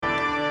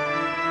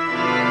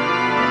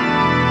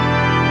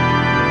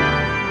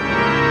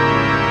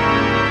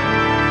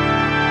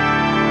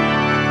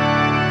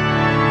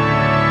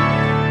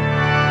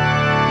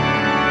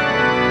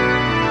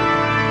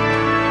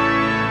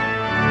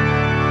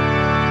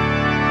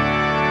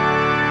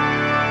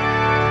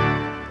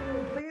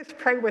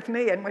pray with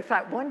me and with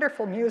that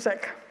wonderful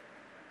music.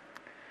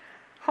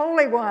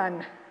 Holy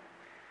One,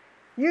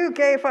 you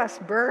gave us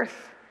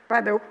birth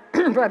by the,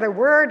 by the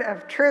word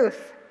of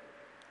truth.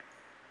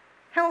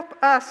 Help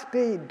us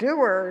be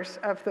doers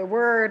of the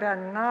word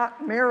and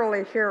not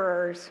merely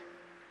hearers.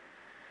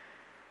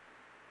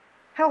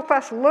 Help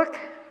us look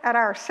at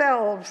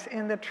ourselves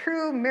in the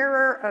true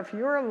mirror of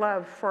your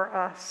love for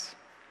us,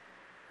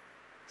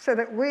 so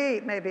that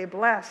we may be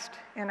blessed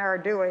in our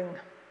doing.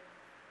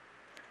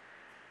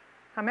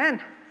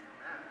 Amen.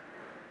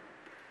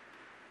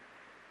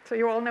 So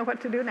you all know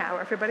what to do now.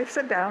 Everybody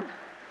sit down.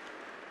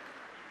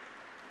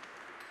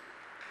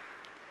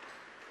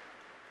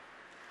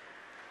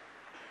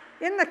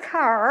 In the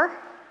car,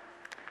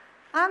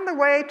 on the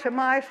way to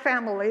my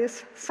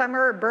family's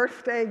summer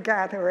birthday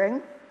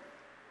gathering,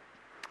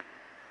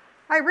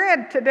 I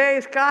read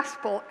today's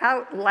gospel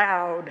out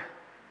loud.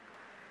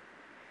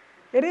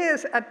 It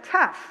is a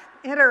tough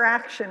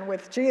interaction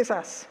with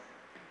Jesus,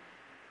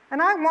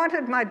 and I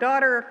wanted my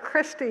daughter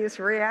Christy's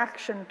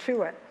reaction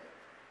to it.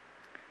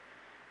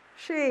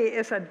 She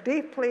is a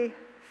deeply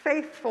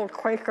faithful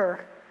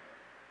Quaker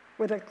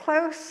with a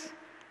close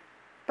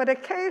but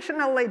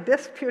occasionally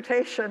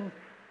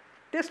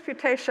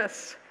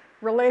disputatious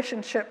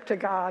relationship to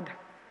God.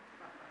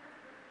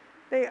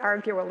 They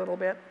argue a little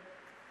bit.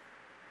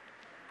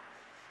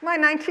 My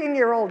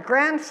 19-year-old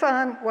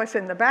grandson was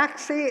in the back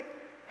seat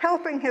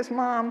helping his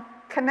mom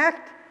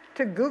connect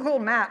to Google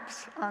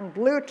Maps on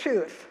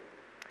Bluetooth,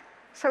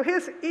 so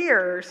his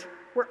ears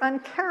were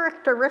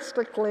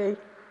uncharacteristically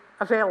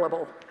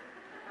available.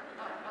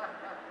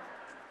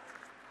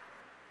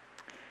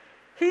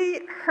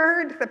 He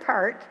heard the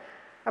part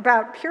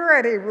about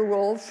purity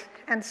rules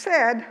and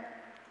said,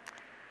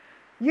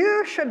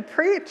 "You should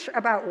preach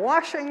about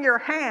washing your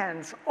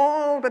hands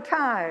all the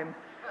time,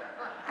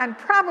 and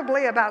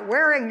probably about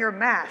wearing your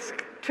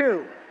mask,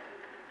 too."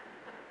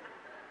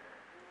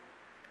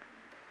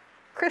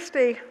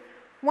 Christy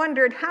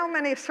wondered how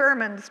many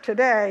sermons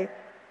today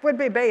would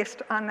be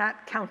based on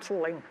that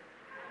counseling.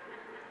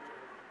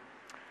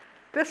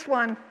 This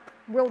one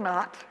will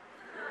not,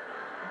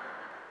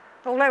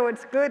 although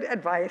it's good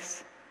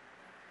advice.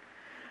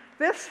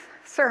 This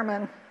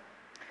sermon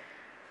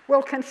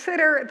will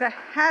consider the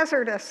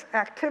hazardous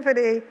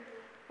activity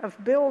of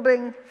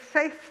building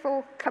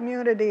faithful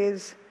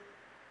communities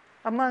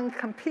among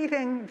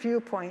competing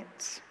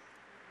viewpoints,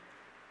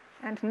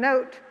 and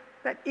note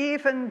that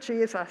even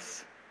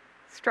Jesus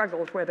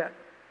struggled with it.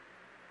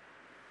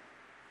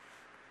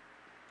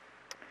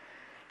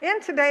 In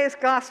today's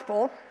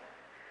gospel,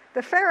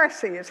 the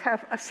Pharisees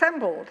have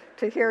assembled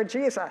to hear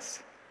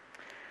Jesus.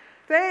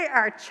 They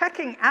are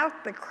checking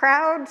out the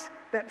crowds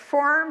that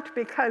formed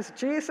because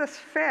Jesus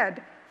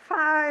fed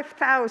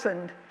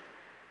 5,000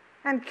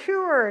 and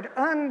cured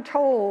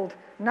untold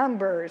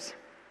numbers.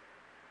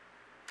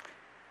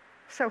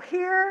 So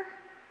here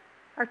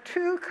are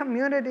two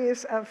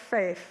communities of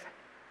faith: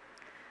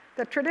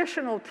 the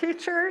traditional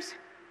teachers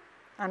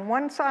on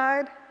one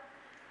side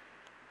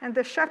and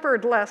the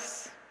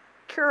shepherdless,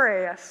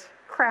 curious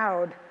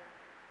crowd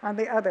on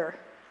the other,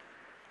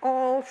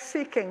 all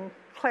seeking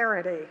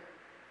clarity.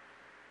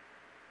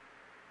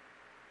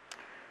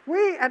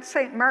 We at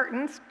St.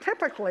 Martin's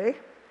typically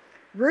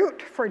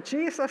root for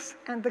Jesus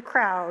and the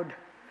crowd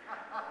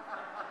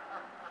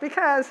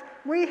because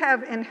we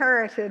have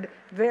inherited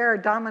their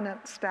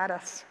dominant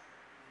status.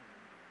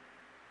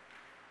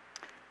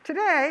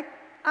 Today,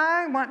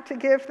 I want to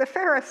give the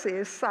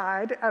Pharisees'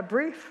 side a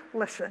brief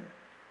listen.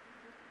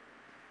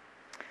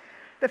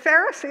 The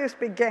Pharisees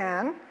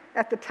began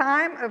at the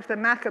time of the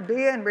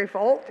Maccabean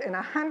revolt in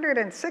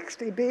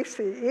 160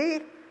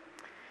 BCE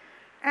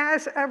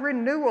as a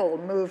renewal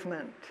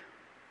movement.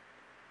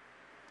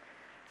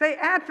 They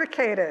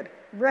advocated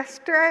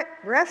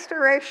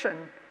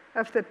restoration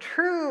of the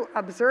true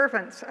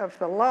observance of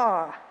the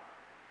law,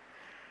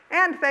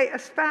 and they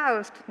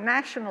espoused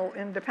national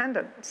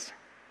independence.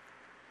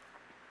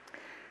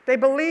 They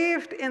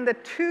believed in the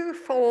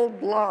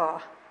twofold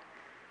law,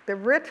 the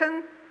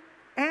written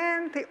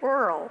and the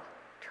oral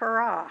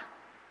Torah,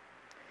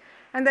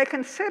 and they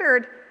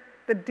considered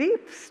the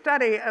deep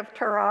study of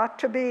Torah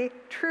to be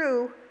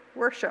true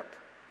worship.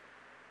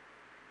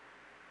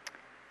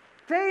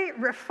 They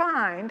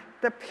refined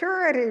the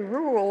purity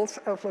rules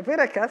of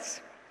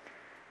Leviticus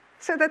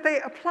so that they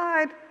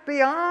applied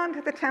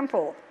beyond the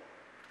temple.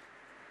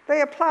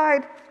 They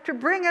applied to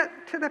bring it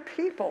to the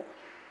people.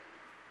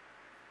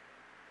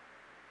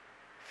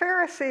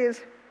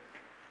 Pharisees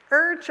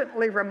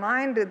urgently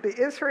reminded the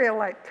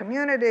Israelite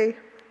community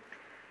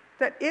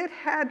that it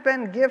had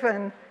been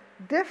given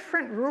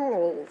different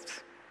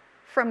rules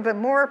from the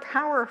more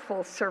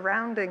powerful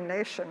surrounding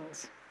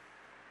nations.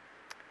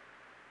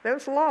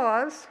 Those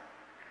laws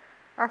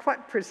are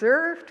what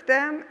preserved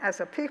them as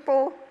a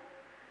people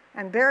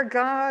and their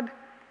God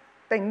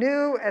they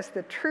knew as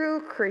the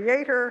true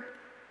creator,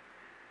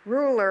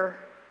 ruler,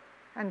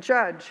 and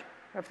judge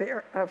of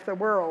the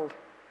world.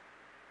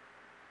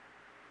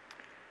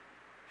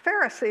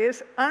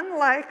 Pharisees,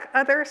 unlike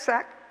other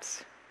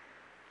sects,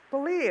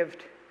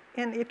 believed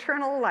in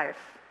eternal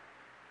life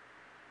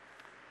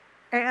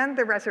and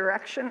the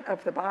resurrection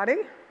of the body.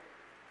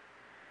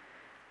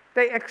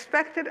 They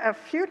expected a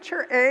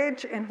future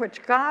age in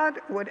which God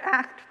would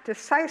act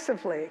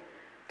decisively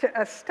to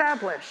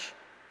establish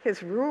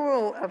his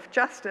rule of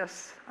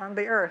justice on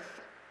the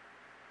earth.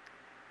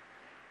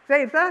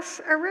 They thus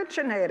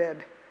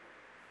originated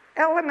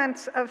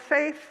elements of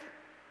faith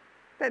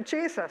that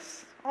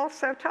Jesus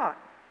also taught.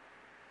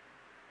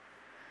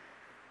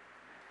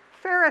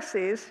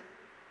 Pharisees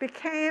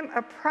became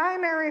a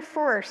primary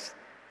force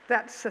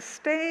that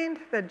sustained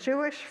the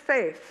Jewish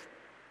faith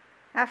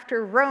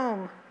after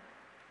Rome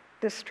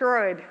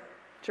destroyed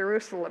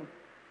Jerusalem.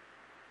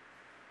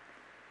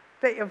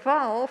 They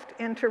evolved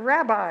into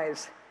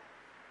rabbis,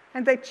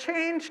 and they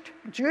changed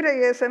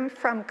Judaism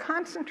from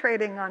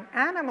concentrating on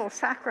animal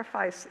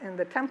sacrifice in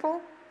the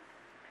temple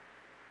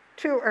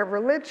to a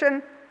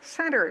religion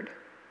centered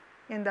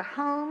in the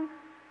home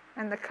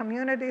and the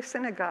community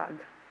synagogue.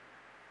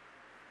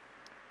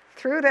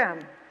 Through them,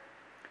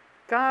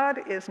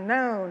 God is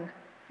known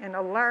in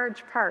a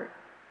large part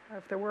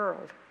of the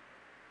world.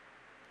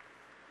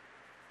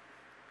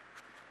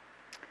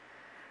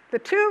 The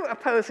two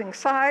opposing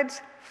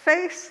sides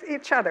face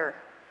each other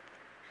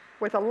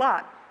with a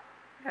lot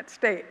at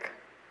stake.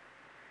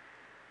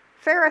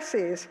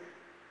 Pharisees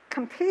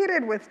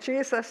competed with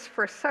Jesus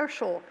for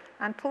social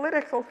and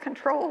political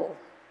control.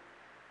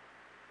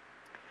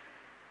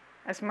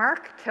 As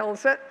Mark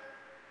tells it,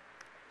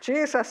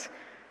 Jesus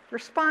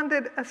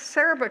responded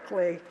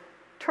acerbically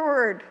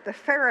toward the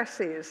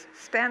Pharisees'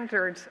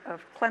 standards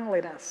of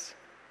cleanliness.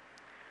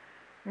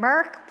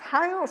 Mark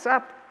piles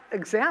up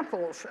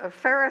examples of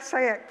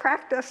Pharisaic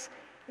practice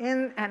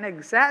in an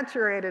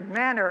exaggerated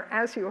manner,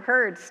 as you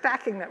heard,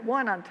 stacking it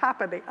one on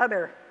top of the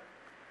other.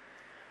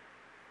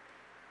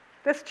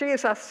 This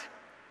Jesus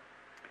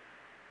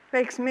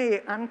makes me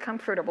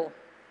uncomfortable.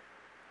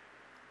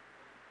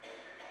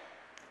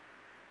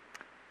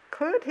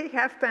 Could he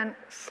have been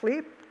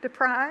sleep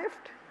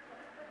deprived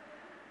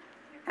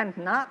and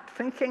not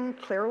thinking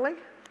clearly?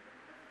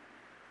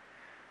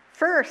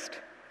 First,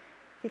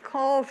 he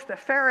calls the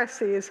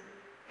Pharisees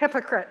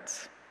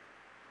hypocrites,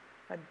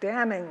 a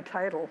damning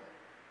title.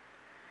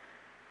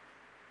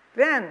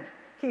 Then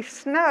he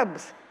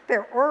snubs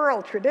their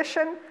oral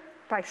tradition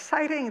by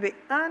citing the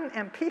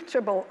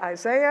unimpeachable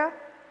Isaiah,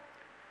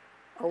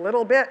 a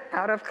little bit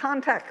out of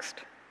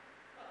context.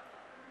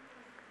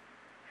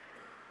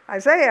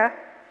 Isaiah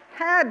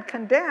had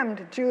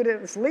condemned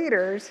Judah's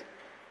leaders,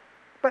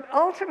 but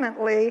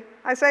ultimately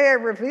Isaiah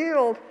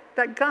revealed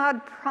that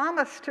God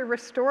promised to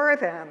restore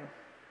them.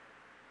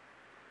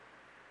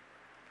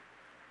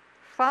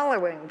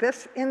 Following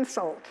this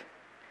insult,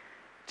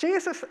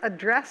 Jesus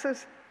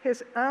addresses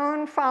his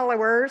own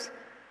followers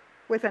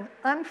with an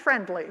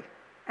unfriendly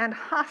and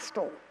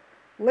hostile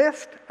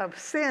list of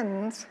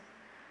sins,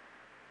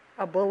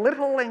 a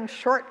belittling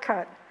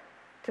shortcut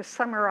to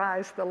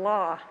summarize the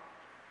law.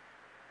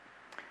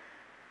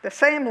 The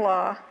same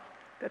law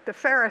that the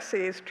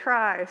Pharisees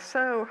try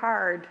so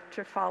hard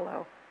to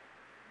follow.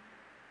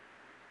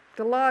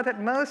 The law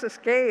that Moses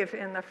gave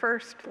in the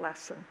first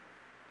lesson.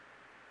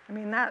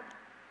 That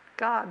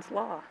God's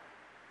law.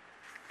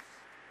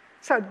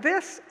 So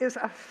this is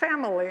a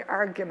family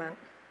argument.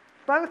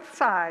 Both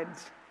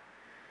sides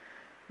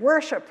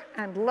worship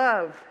and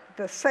love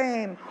the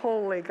same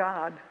holy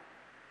God.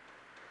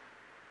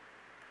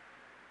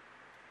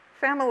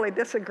 Family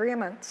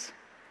disagreements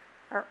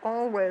are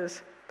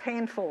always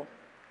painful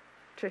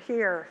to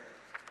hear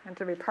and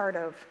to be part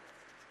of.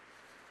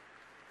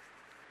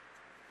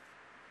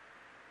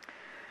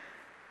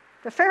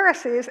 The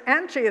Pharisees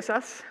and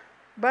Jesus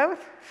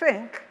both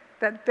think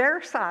that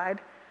their side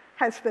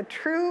has the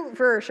true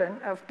version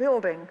of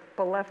building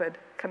beloved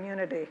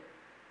community.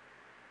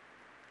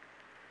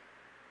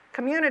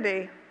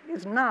 Community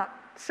is not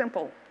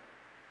simple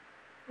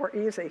or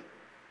easy,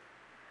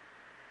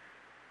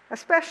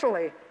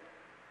 especially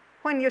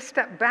when you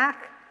step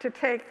back to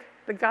take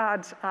the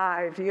God's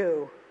eye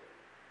view.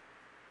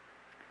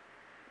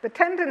 The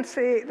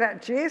tendency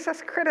that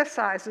Jesus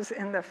criticizes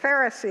in the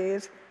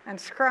Pharisees and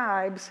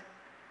scribes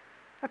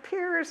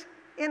appears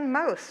in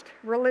most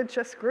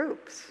religious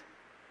groups.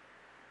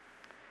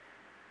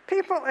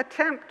 People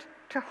attempt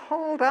to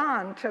hold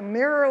on to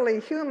merely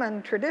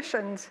human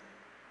traditions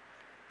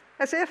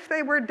as if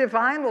they were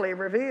divinely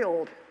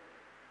revealed.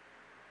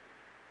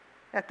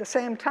 At the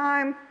same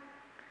time,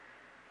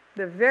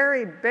 the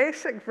very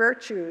basic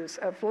virtues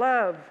of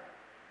love,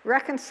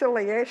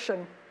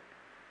 reconciliation,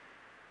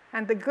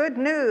 and the good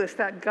news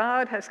that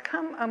God has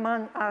come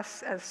among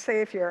us as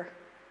Savior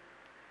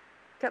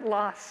get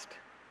lost.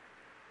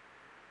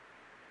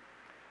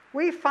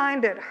 We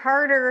find it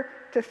harder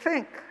to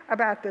think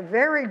about the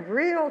very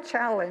real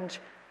challenge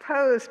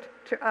posed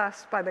to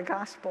us by the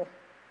gospel.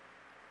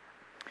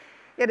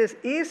 It is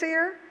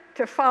easier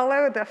to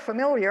follow the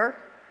familiar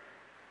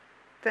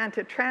than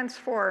to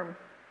transform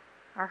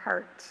our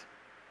hearts.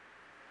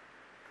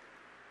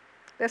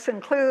 This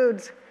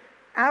includes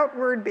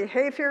outward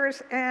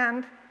behaviors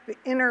and the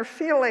inner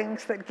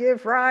feelings that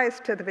give rise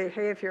to the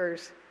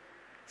behaviors,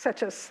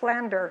 such as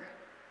slander,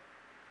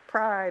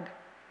 pride,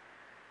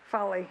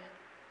 folly.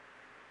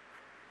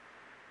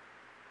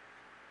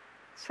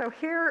 So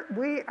here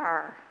we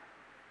are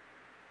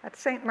at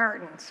St.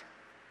 Martin's,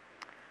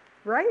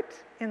 right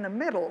in the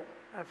middle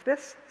of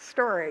this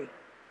story.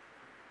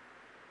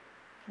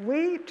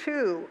 We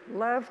too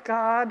love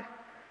God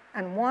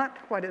and want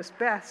what is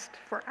best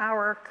for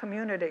our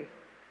community.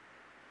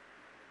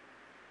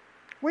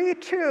 We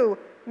too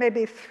may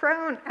be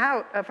thrown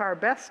out of our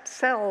best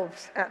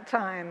selves at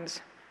times.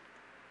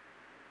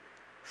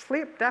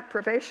 Sleep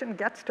deprivation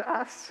gets to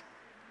us.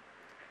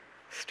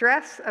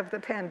 Stress of the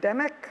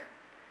pandemic,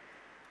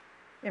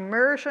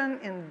 immersion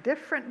in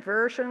different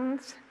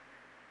versions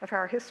of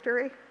our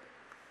history,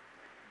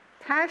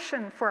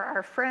 passion for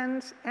our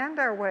friends and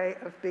our way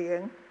of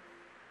being.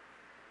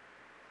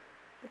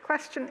 The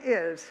question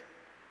is,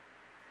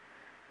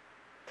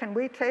 can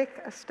we take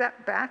a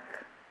step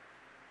back?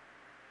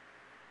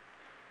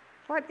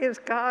 What is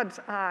God's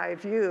eye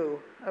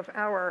view of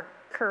our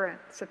current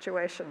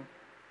situation?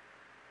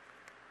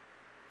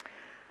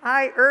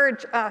 I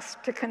urge us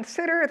to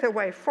consider the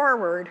way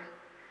forward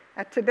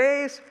at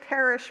today's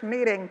parish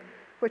meeting,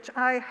 which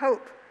I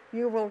hope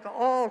you will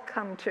all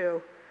come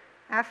to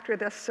after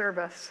this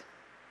service.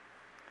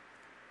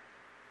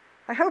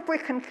 I hope we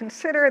can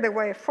consider the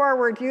way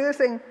forward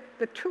using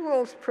the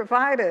tools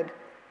provided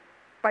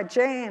by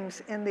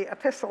James in the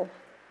epistle.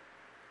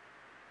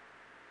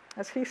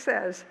 As he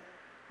says,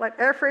 let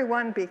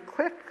everyone be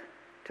quick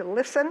to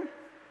listen,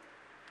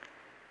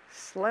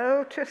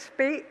 slow to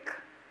speak,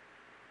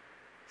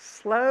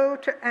 slow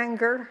to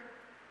anger,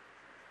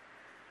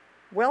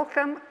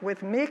 welcome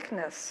with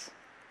meekness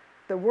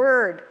the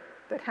word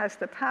that has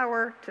the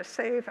power to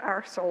save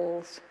our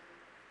souls.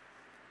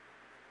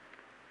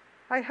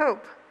 I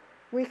hope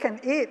we can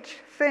each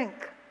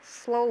think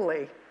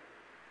slowly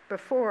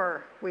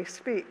before we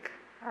speak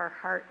our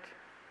heart.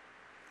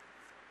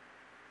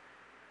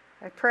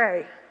 I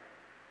pray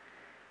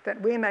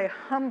that we may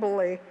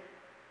humbly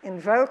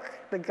invoke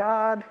the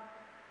God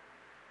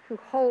who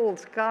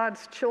holds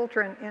God's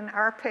children in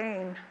our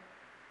pain,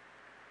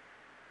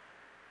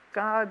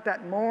 God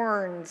that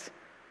mourns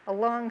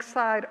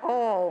alongside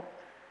all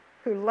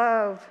who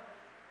love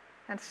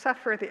and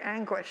suffer the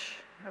anguish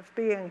of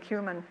being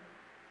human,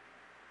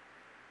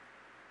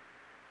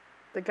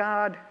 the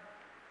God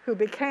who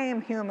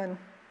became human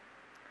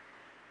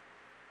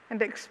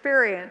and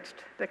experienced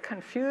the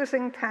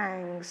confusing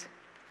pangs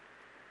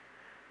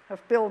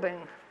of building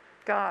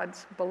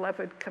God's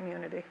beloved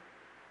community.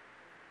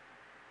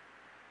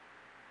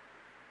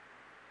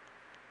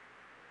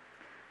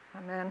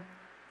 Amen.